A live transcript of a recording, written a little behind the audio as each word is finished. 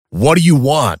What do you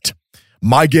want?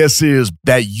 My guess is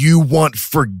that you want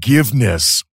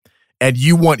forgiveness and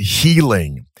you want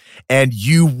healing and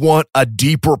you want a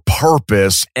deeper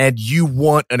purpose and you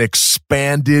want an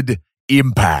expanded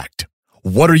impact.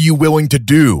 What are you willing to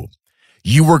do?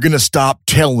 You are going to stop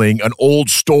telling an old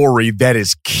story that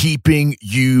is keeping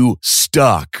you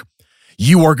stuck.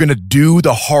 You are going to do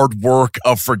the hard work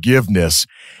of forgiveness,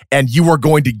 and you are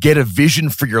going to get a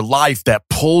vision for your life that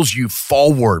pulls you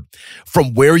forward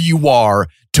from where you are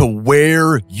to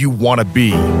where you want to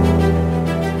be.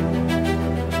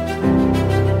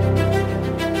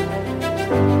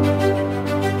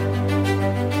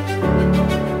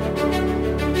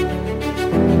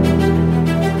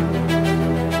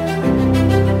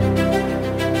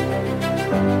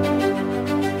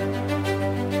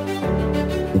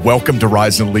 Welcome to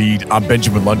Rise and Lead. I'm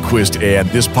Benjamin Lundquist, and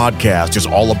this podcast is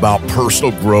all about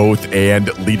personal growth and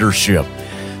leadership.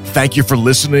 Thank you for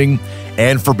listening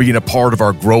and for being a part of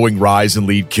our growing Rise and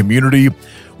Lead community.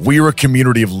 We are a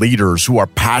community of leaders who are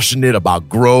passionate about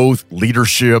growth,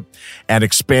 leadership, and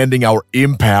expanding our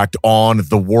impact on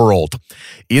the world.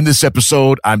 In this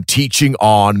episode, I'm teaching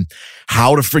on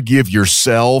how to forgive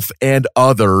yourself and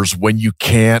others when you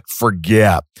can't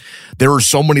forget. There are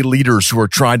so many leaders who are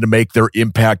trying to make their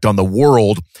impact on the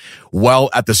world while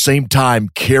at the same time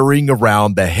carrying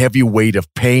around the heavy weight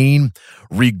of pain,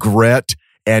 regret,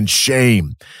 and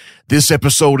shame. This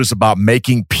episode is about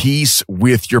making peace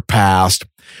with your past,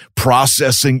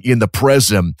 processing in the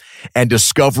present, and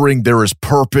discovering there is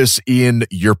purpose in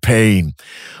your pain.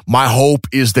 My hope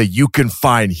is that you can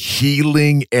find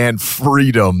healing and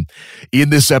freedom in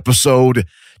this episode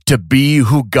to be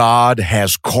who God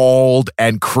has called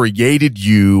and created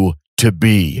you to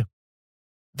be.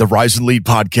 The Rise and Lead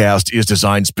podcast is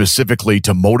designed specifically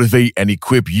to motivate and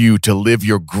equip you to live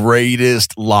your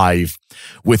greatest life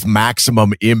with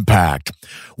maximum impact.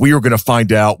 We are going to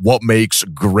find out what makes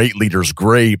great leaders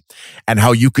great and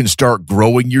how you can start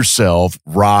growing yourself,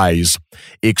 rise,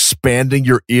 expanding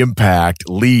your impact,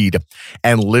 lead,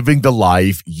 and living the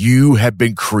life you have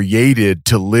been created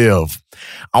to live.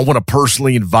 I want to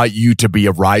personally invite you to be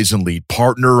a Rise and Lead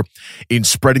partner in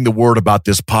spreading the word about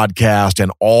this podcast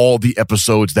and all the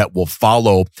episodes that will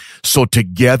follow, so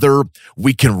together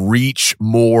we can reach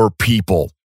more people.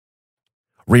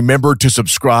 Remember to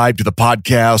subscribe to the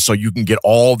podcast so you can get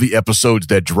all the episodes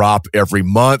that drop every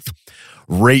month.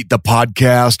 Rate the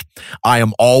podcast. I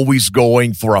am always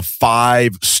going for a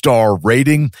 5-star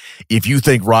rating. If you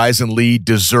think Rise and Lead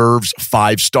deserves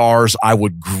 5 stars, I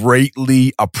would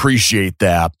greatly appreciate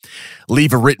that.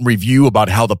 Leave a written review about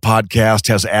how the podcast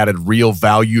has added real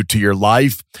value to your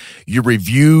life. Your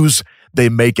reviews, they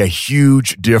make a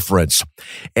huge difference.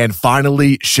 And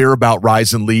finally, share about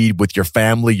Rise and Lead with your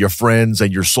family, your friends,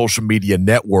 and your social media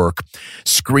network.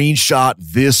 Screenshot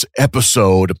this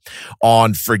episode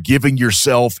on forgiving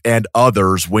yourself and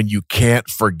others when you can't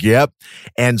forget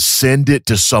and send it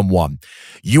to someone.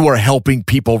 You are helping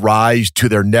people rise to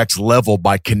their next level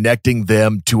by connecting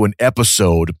them to an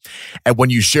episode. And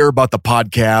when you share about the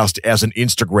podcast as an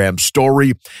Instagram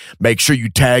story, make sure you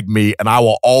tag me and I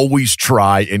will always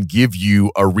try and give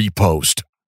you a repost.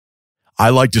 I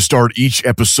like to start each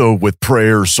episode with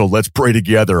prayer, so let's pray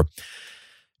together.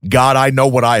 God, I know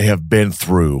what I have been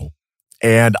through,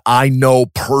 and I know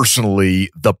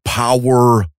personally the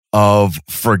power of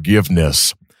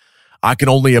forgiveness. I can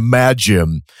only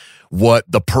imagine what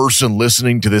the person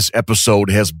listening to this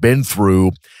episode has been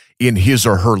through in his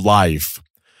or her life.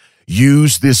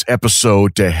 Use this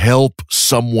episode to help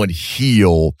someone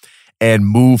heal and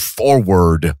move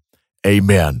forward.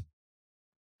 Amen.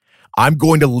 I'm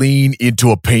going to lean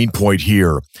into a pain point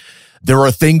here. There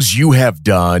are things you have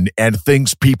done and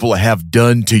things people have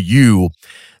done to you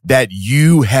that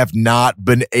you have not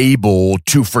been able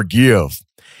to forgive.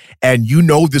 And you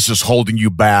know this is holding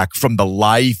you back from the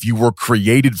life you were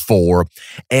created for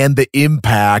and the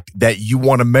impact that you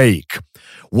want to make.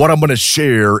 What I'm going to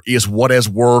share is what has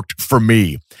worked for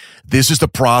me. This is the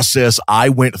process I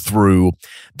went through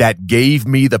that gave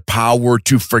me the power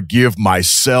to forgive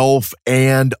myself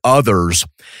and others,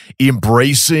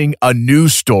 embracing a new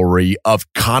story of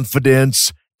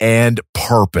confidence and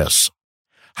purpose.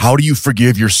 How do you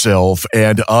forgive yourself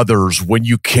and others when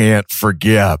you can't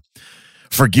forget?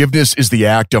 Forgiveness is the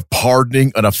act of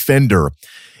pardoning an offender.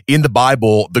 In the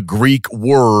Bible, the Greek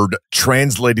word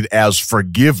translated as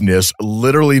forgiveness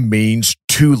literally means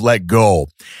to let go,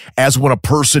 as when a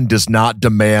person does not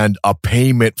demand a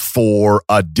payment for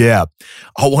a debt.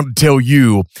 I want to tell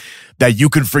you that you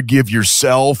can forgive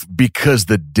yourself because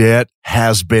the debt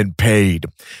has been paid.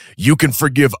 You can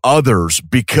forgive others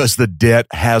because the debt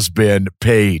has been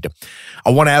paid.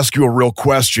 I want to ask you a real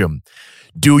question.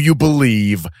 Do you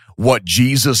believe what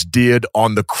Jesus did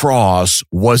on the cross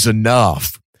was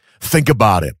enough? Think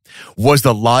about it. Was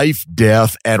the life,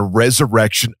 death, and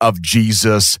resurrection of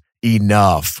Jesus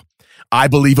enough? I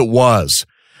believe it was.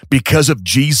 Because of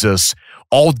Jesus,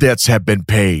 all debts have been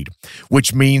paid,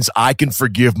 which means I can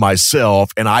forgive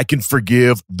myself and I can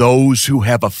forgive those who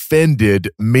have offended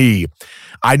me.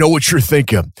 I know what you're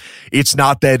thinking. It's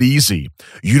not that easy.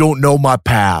 You don't know my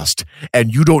past,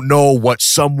 and you don't know what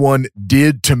someone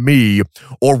did to me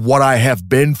or what I have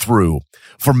been through.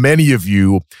 For many of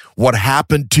you, what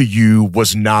happened to you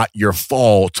was not your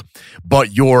fault,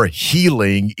 but your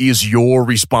healing is your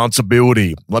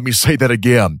responsibility. Let me say that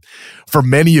again. For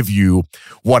many of you,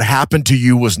 what happened to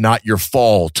you was not your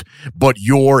fault, but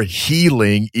your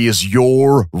healing is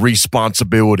your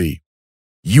responsibility.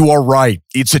 You are right.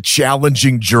 It's a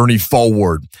challenging journey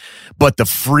forward, but the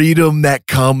freedom that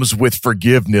comes with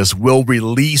forgiveness will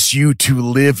release you to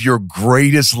live your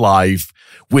greatest life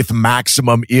with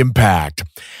maximum impact.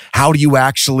 How do you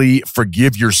actually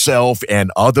forgive yourself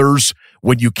and others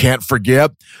when you can't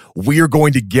forget? We are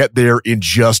going to get there in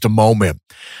just a moment.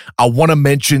 I want to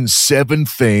mention 7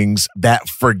 things that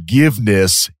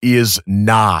forgiveness is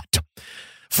not.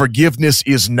 Forgiveness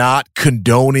is not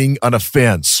condoning an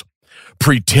offense,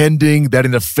 pretending that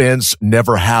an offense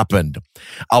never happened,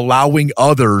 allowing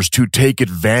others to take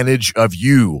advantage of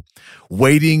you,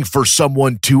 waiting for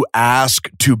someone to ask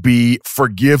to be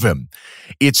forgiven.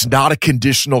 It's not a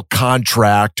conditional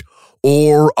contract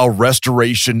or a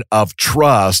restoration of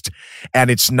trust,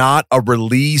 and it's not a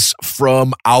release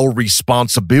from our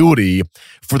responsibility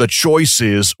for the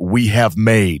choices we have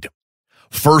made.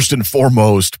 First and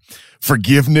foremost,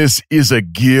 forgiveness is a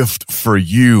gift for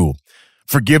you.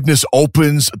 Forgiveness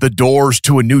opens the doors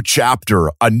to a new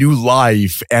chapter, a new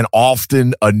life, and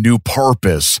often a new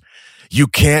purpose. You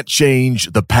can't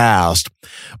change the past,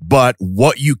 but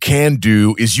what you can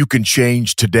do is you can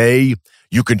change today,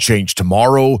 you can change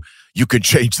tomorrow, you can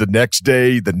change the next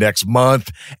day, the next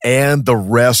month, and the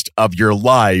rest of your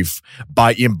life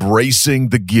by embracing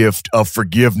the gift of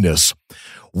forgiveness.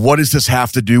 What does this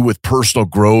have to do with personal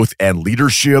growth and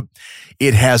leadership?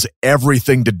 It has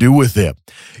everything to do with it.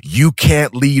 You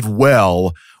can't lead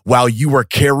well while you are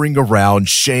carrying around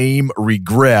shame,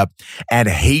 regret, and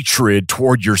hatred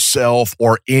toward yourself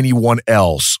or anyone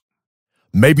else.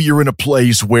 Maybe you're in a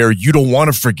place where you don't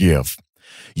want to forgive.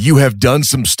 You have done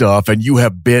some stuff and you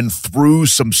have been through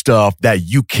some stuff that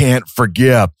you can't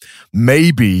forget.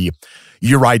 Maybe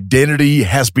your identity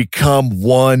has become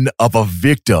one of a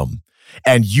victim,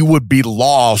 and you would be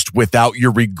lost without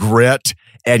your regret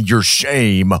and your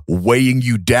shame weighing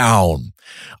you down.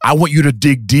 I want you to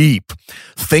dig deep.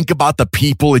 Think about the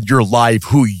people in your life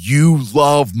who you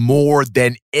love more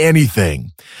than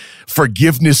anything.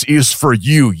 Forgiveness is for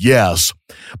you, yes,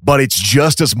 but it's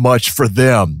just as much for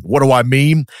them. What do I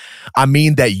mean? I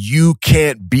mean that you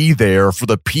can't be there for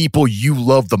the people you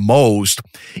love the most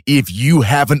if you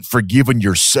haven't forgiven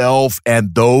yourself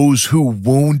and those who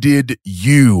wounded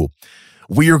you.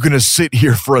 We are going to sit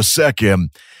here for a second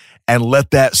and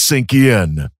let that sink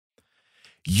in.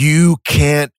 You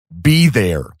can't be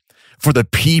there for the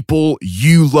people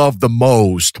you love the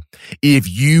most if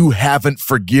you haven't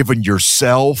forgiven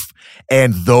yourself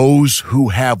and those who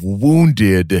have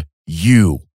wounded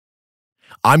you.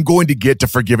 I'm going to get to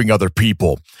forgiving other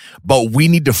people, but we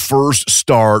need to first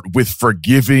start with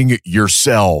forgiving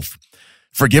yourself.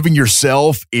 Forgiving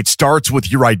yourself, it starts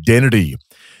with your identity.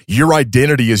 Your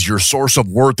identity is your source of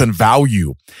worth and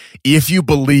value. If you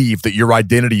believe that your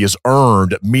identity is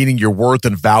earned, meaning your worth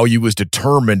and value is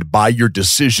determined by your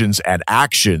decisions and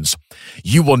actions,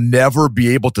 you will never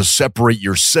be able to separate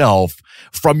yourself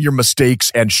from your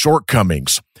mistakes and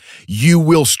shortcomings. You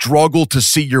will struggle to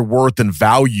see your worth and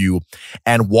value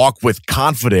and walk with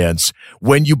confidence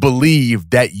when you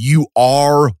believe that you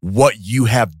are what you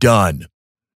have done.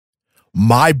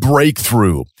 My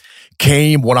breakthrough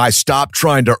came when I stopped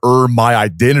trying to earn my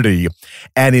identity,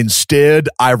 and instead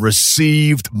I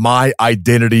received my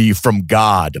identity from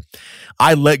God.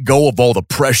 I let go of all the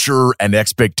pressure and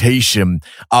expectation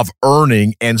of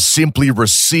earning and simply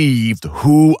received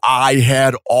who I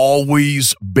had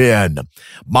always been.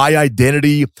 My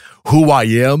identity, who I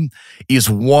am, is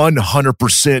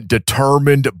 100%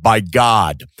 determined by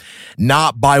God,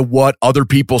 not by what other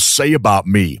people say about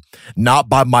me, not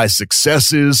by my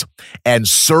successes, and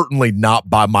certainly not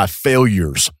by my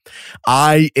failures.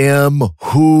 I am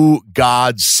who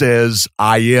God says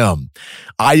I am.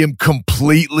 I am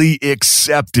completely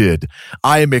accepted.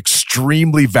 I am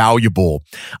extremely valuable.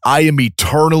 I am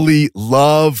eternally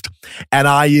loved, and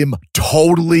I am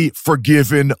totally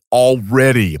forgiven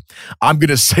already. I'm going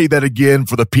to say that again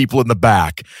for the people in the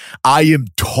back. I am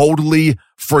totally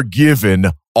forgiven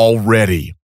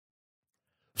already.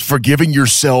 Forgiving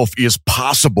yourself is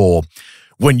possible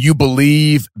when you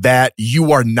believe that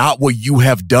you are not what you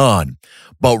have done,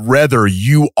 but rather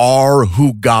you are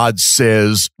who God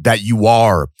says that you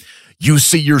are. You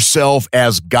see yourself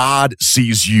as God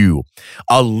sees you,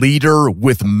 a leader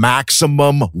with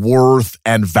maximum worth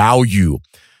and value.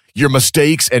 Your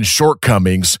mistakes and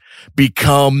shortcomings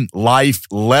become life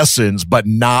lessons, but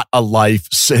not a life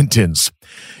sentence.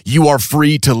 You are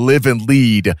free to live and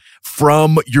lead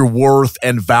from your worth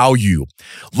and value,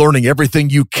 learning everything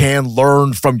you can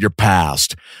learn from your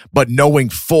past, but knowing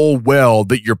full well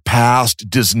that your past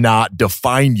does not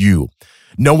define you.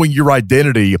 Knowing your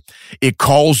identity, it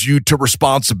calls you to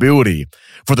responsibility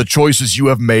for the choices you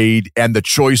have made and the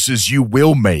choices you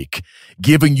will make,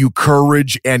 giving you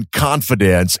courage and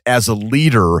confidence as a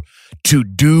leader to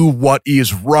do what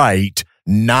is right,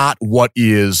 not what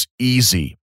is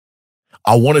easy.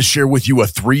 I want to share with you a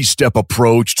 3-step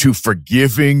approach to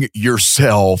forgiving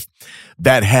yourself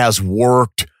that has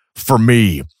worked for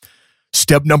me.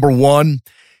 Step number 1,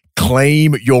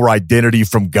 claim your identity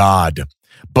from God.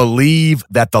 Believe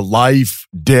that the life,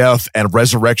 death, and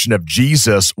resurrection of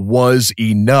Jesus was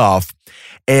enough,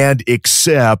 and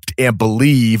accept and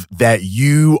believe that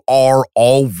you are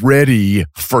already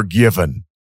forgiven.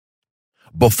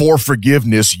 Before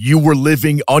forgiveness, you were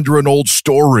living under an old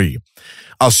story,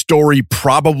 a story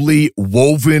probably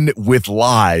woven with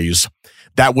lies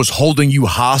that was holding you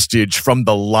hostage from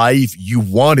the life you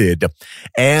wanted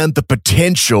and the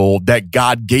potential that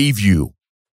God gave you.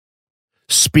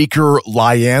 Speaker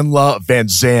Iyanla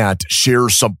Vanzant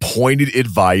shares some pointed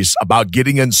advice about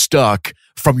getting unstuck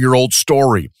from your old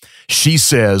story. She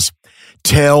says,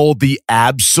 tell the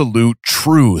absolute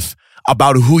truth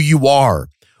about who you are,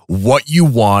 what you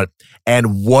want,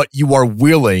 and what you are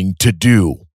willing to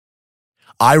do.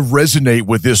 I resonate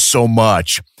with this so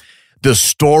much. The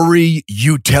story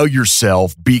you tell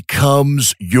yourself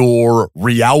becomes your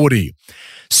reality.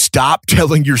 Stop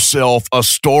telling yourself a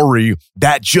story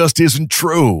that just isn't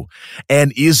true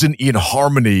and isn't in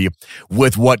harmony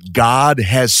with what God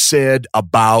has said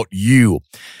about you.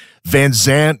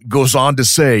 Vanzant goes on to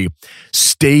say,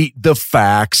 state the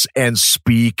facts and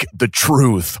speak the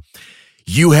truth.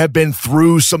 You have been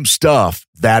through some stuff,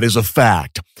 that is a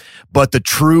fact. But the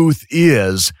truth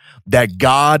is that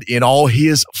God in all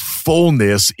his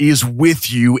fullness is with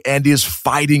you and is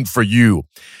fighting for you.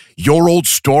 Your old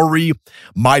story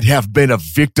might have been a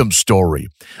victim story,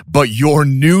 but your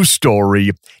new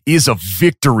story is a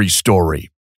victory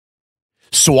story.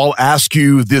 So I'll ask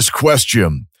you this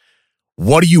question.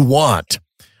 What do you want?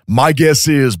 My guess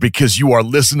is because you are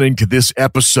listening to this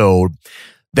episode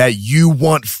that you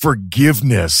want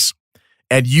forgiveness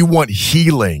and you want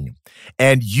healing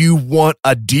and you want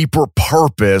a deeper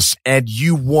purpose and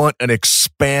you want an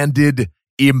expanded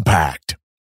impact.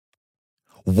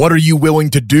 What are you willing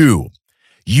to do?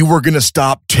 You are going to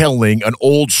stop telling an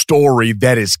old story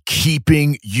that is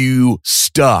keeping you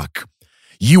stuck.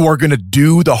 You are going to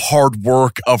do the hard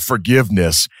work of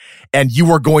forgiveness, and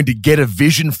you are going to get a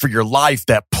vision for your life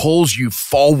that pulls you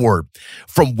forward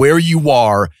from where you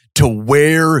are to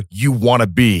where you want to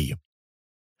be.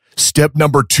 Step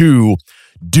number 2,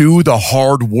 do the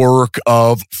hard work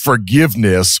of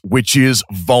forgiveness, which is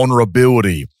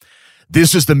vulnerability.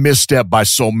 This is the misstep by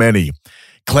so many.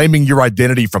 Claiming your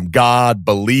identity from God,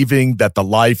 believing that the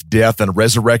life, death, and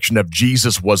resurrection of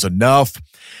Jesus was enough,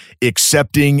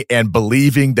 accepting and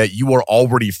believing that you are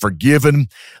already forgiven,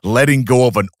 letting go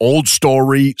of an old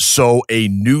story so a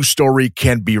new story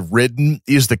can be written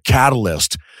is the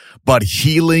catalyst. But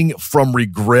healing from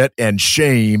regret and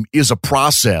shame is a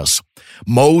process.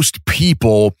 Most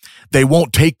people, they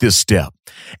won't take this step,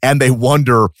 and they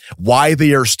wonder why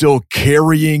they are still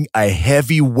carrying a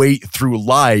heavy weight through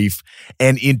life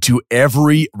and into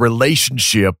every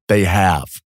relationship they have.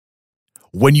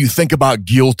 When you think about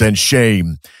guilt and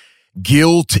shame,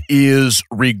 guilt is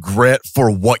regret for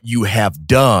what you have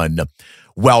done,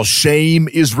 while shame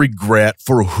is regret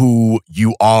for who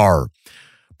you are.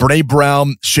 Brene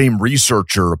Brown, shame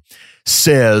researcher,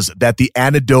 says that the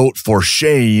antidote for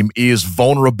shame is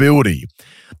vulnerability.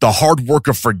 The hard work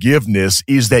of forgiveness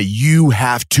is that you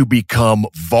have to become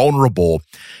vulnerable,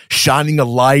 shining a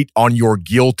light on your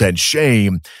guilt and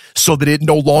shame so that it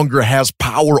no longer has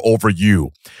power over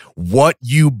you. What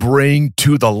you bring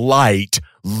to the light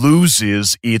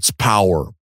loses its power.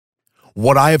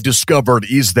 What I have discovered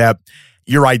is that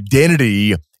your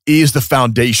identity is the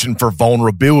foundation for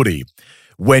vulnerability.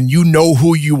 When you know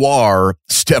who you are,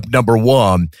 step number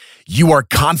one, you are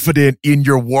confident in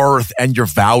your worth and your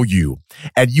value,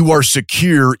 and you are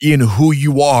secure in who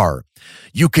you are.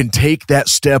 You can take that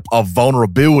step of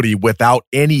vulnerability without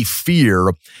any fear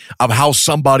of how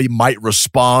somebody might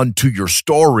respond to your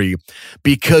story,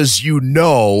 because you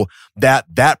know that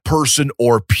that person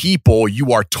or people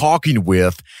you are talking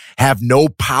with have no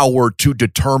power to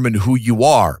determine who you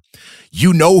are.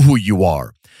 You know who you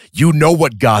are. You know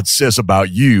what God says about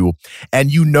you, and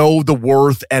you know the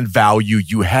worth and value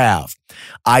you have.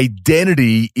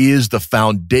 Identity is the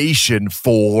foundation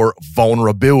for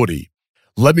vulnerability.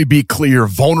 Let me be clear,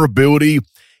 vulnerability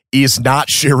is not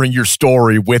sharing your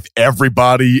story with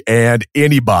everybody and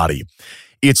anybody.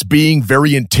 It's being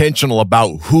very intentional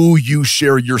about who you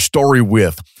share your story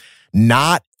with.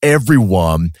 Not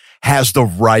everyone has the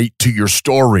right to your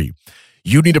story.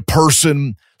 You need a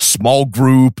person, small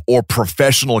group, or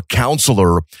professional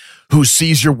counselor who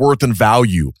sees your worth and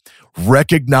value,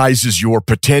 recognizes your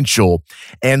potential,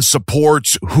 and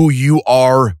supports who you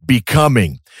are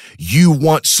becoming. You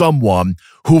want someone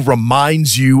who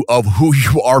reminds you of who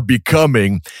you are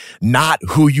becoming, not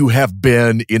who you have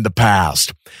been in the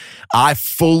past. I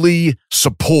fully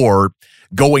support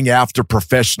going after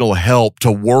professional help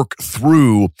to work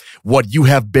through what you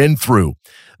have been through.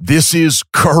 This is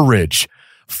courage.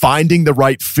 Finding the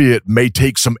right fit may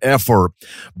take some effort,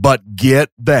 but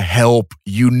get the help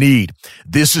you need.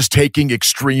 This is taking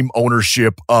extreme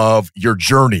ownership of your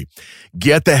journey.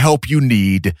 Get the help you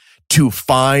need to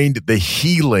find the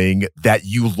healing that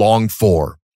you long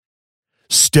for.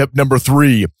 Step number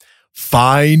 3,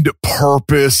 find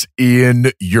purpose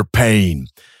in your pain.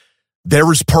 There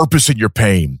is purpose in your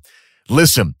pain.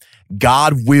 Listen,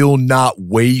 God will not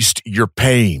waste your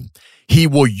pain. He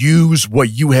will use what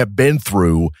you have been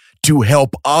through to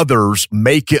help others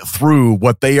make it through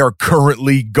what they are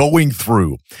currently going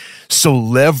through. So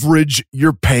leverage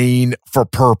your pain for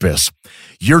purpose.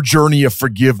 Your journey of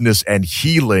forgiveness and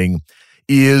healing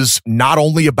is not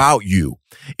only about you,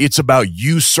 it's about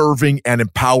you serving and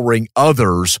empowering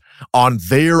others on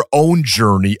their own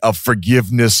journey of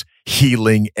forgiveness,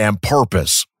 healing, and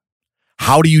purpose.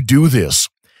 How do you do this?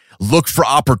 Look for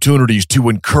opportunities to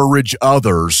encourage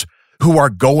others who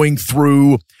are going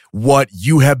through what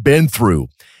you have been through.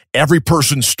 Every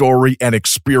person's story and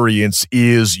experience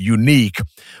is unique,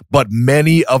 but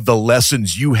many of the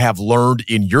lessons you have learned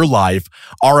in your life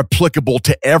are applicable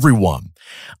to everyone.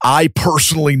 I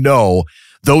personally know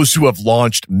those who have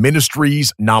launched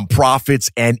ministries, nonprofits,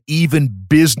 and even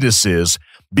businesses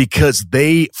because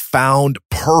they found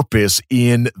purpose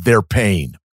in their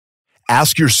pain.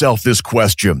 Ask yourself this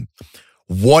question: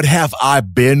 what have I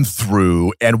been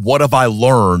through and what have I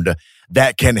learned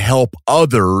that can help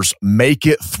others make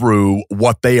it through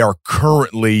what they are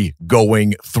currently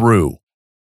going through?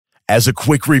 As a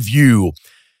quick review,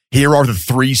 here are the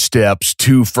 3 steps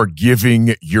to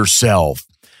forgiving yourself.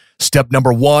 Step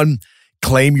number 1,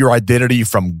 claim your identity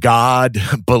from God.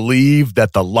 Believe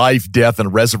that the life, death,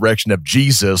 and resurrection of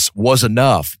Jesus was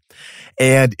enough.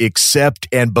 And accept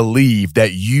and believe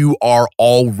that you are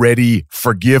already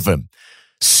forgiven.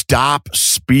 Stop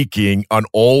speaking an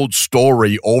old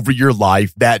story over your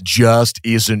life that just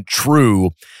isn't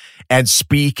true, and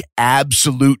speak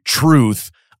absolute truth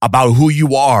about who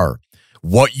you are,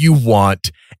 what you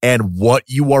want, and what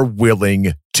you are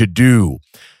willing to do.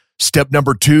 Step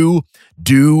number 2,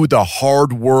 do the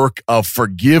hard work of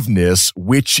forgiveness,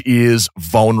 which is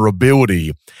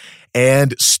vulnerability.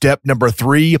 And step number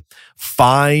 3,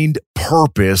 find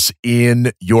purpose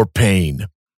in your pain.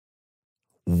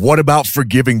 What about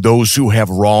forgiving those who have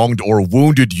wronged or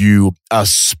wounded you,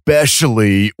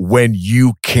 especially when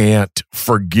you can't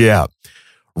forget?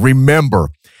 Remember,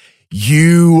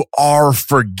 you are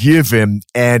forgiven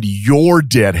and your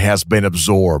debt has been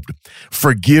absorbed.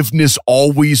 Forgiveness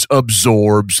always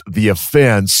absorbs the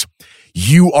offense.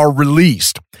 You are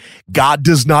released. God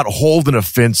does not hold an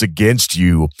offense against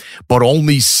you, but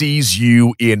only sees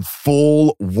you in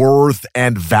full worth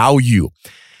and value.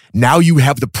 Now you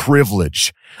have the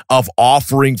privilege of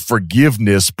offering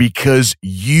forgiveness because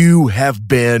you have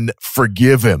been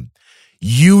forgiven.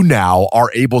 you now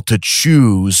are able to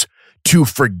choose to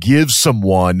forgive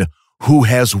someone who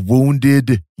has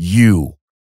wounded you.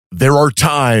 There are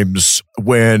times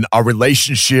when a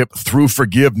relationship through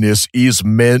forgiveness is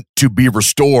meant to be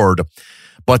restored,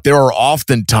 but there are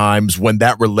often times when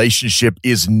that relationship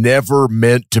is never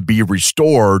meant to be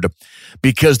restored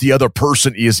because the other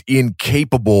person is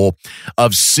incapable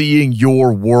of seeing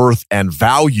your worth and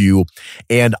value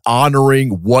and honoring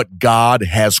what God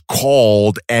has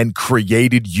called and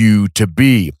created you to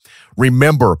be.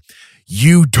 Remember,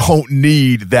 you don't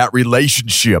need that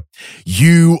relationship.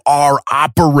 You are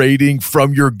operating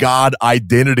from your God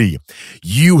identity.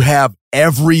 You have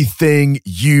everything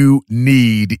you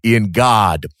need in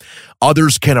God.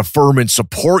 Others can affirm and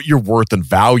support your worth and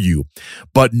value,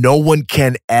 but no one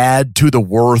can add to the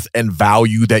worth and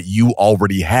value that you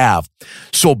already have.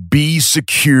 So be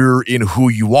secure in who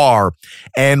you are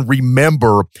and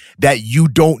remember that you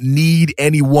don't need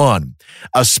anyone,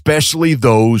 especially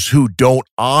those who don't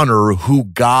honor who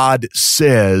God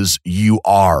says you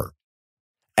are.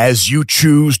 As you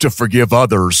choose to forgive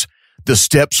others, the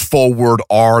steps forward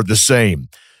are the same.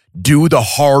 Do the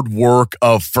hard work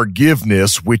of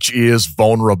forgiveness, which is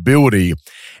vulnerability,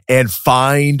 and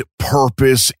find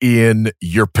purpose in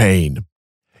your pain.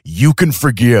 You can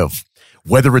forgive,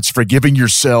 whether it's forgiving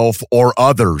yourself or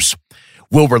others.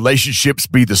 Will relationships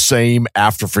be the same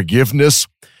after forgiveness?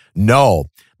 No.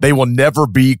 They will never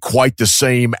be quite the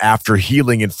same after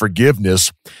healing and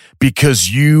forgiveness because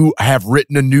you have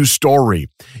written a new story.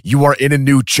 You are in a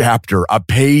new chapter. A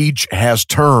page has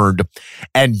turned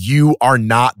and you are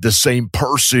not the same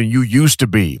person you used to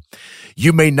be.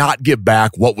 You may not get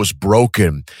back what was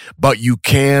broken, but you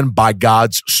can, by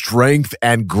God's strength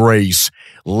and grace,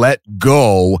 let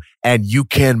go and you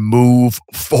can move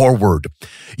forward.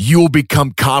 You will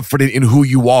become confident in who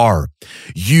you are.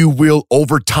 You will,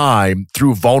 over time,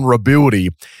 through vulnerability,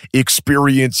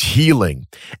 experience healing,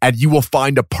 and you will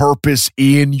find a purpose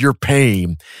in your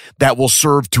pain that will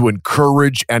serve to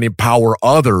encourage and empower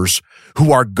others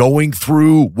who are going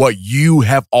through what you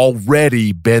have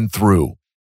already been through.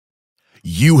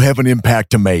 You have an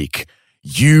impact to make.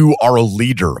 You are a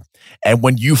leader. And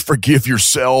when you forgive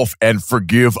yourself and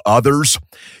forgive others,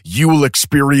 you will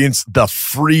experience the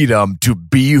freedom to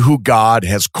be who God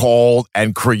has called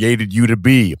and created you to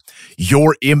be.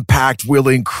 Your impact will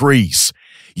increase.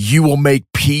 You will make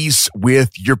peace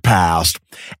with your past,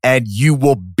 and you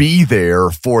will be there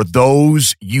for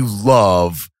those you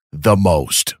love the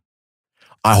most.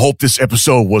 I hope this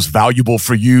episode was valuable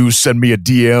for you. Send me a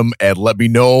DM and let me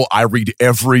know. I read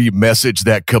every message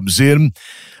that comes in.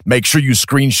 Make sure you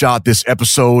screenshot this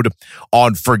episode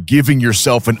on forgiving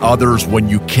yourself and others when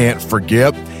you can't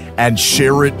forgive and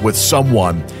share it with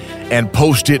someone and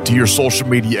post it to your social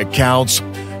media accounts.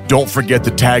 Don't forget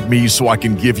to tag me so I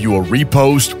can give you a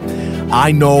repost.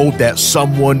 I know that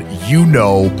someone you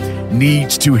know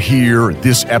needs to hear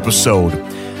this episode.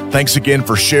 Thanks again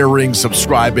for sharing,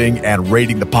 subscribing, and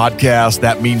rating the podcast.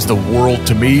 That means the world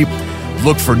to me.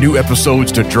 Look for new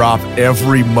episodes to drop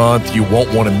every month. You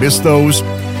won't want to miss those.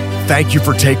 Thank you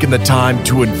for taking the time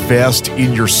to invest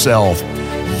in yourself.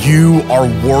 You are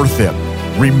worth it.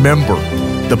 Remember,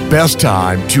 the best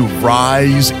time to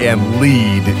rise and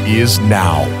lead is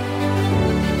now.